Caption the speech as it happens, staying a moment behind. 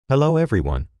Hello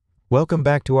everyone. Welcome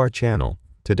back to our channel.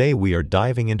 Today we are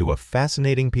diving into a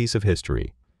fascinating piece of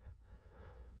history.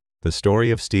 The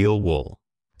story of steel wool.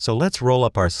 So let's roll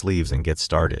up our sleeves and get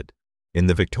started. In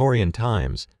the Victorian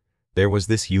times, there was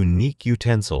this unique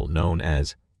utensil known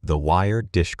as the wire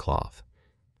dishcloth.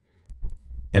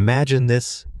 Imagine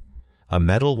this, a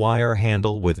metal wire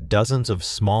handle with dozens of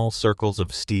small circles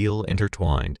of steel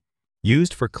intertwined,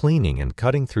 used for cleaning and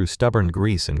cutting through stubborn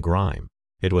grease and grime.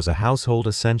 It was a household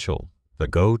essential, the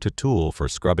go-to tool for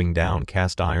scrubbing down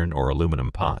cast iron or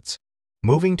aluminum pots.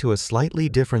 Moving to a slightly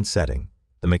different setting,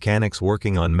 the mechanics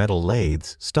working on metal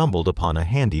lathes stumbled upon a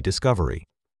handy discovery.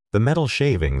 The metal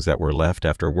shavings that were left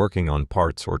after working on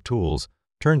parts or tools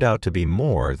turned out to be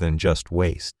more than just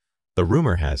waste. The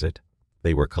rumor has it,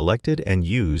 they were collected and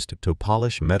used to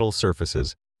polish metal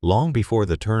surfaces long before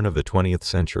the turn of the 20th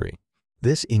century.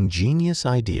 This ingenious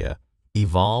idea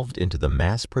evolved into the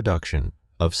mass production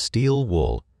of steel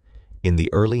wool in the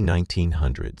early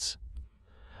 1900s.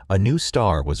 A new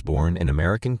star was born in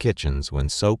American kitchens when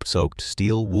soap-soaked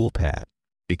steel wool pads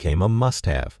became a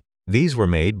must-have. These were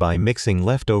made by mixing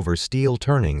leftover steel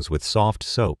turnings with soft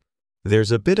soap. There's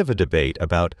a bit of a debate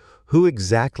about who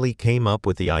exactly came up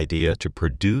with the idea to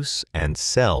produce and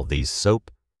sell these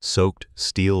soap-soaked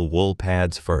steel wool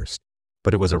pads first.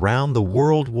 But it was around the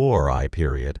World War I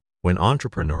period when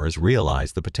entrepreneurs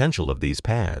realized the potential of these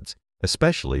pads,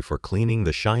 especially for cleaning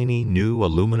the shiny new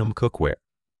aluminum cookware,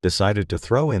 decided to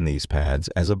throw in these pads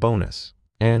as a bonus.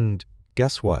 And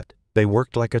guess what? They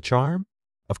worked like a charm?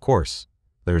 Of course,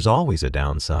 there's always a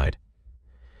downside.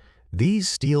 These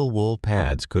steel wool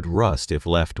pads could rust if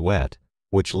left wet,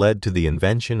 which led to the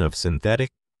invention of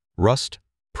synthetic,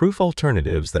 rust-proof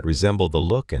alternatives that resemble the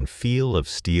look and feel of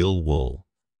steel wool.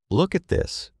 Look at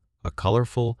this, a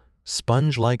colorful,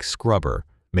 sponge-like scrubber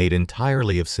made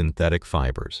entirely of synthetic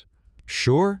fibers.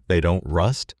 Sure, they don't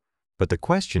rust, but the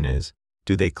question is,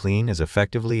 do they clean as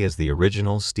effectively as the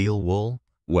original steel wool?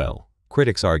 Well,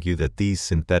 critics argue that these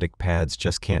synthetic pads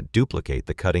just can't duplicate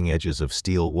the cutting edges of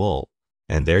steel wool.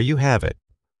 And there you have it,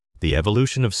 the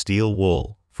evolution of steel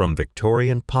wool, from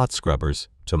Victorian pot scrubbers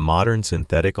to modern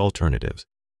synthetic alternatives.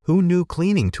 Who knew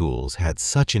cleaning tools had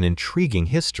such an intriguing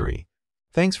history?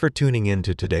 Thanks for tuning in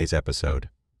to today's episode.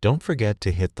 Don't forget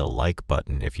to hit the like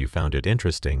button if you found it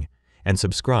interesting, and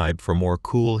subscribe for more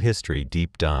cool history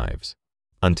deep dives.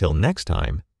 Until next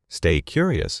time, stay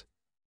curious,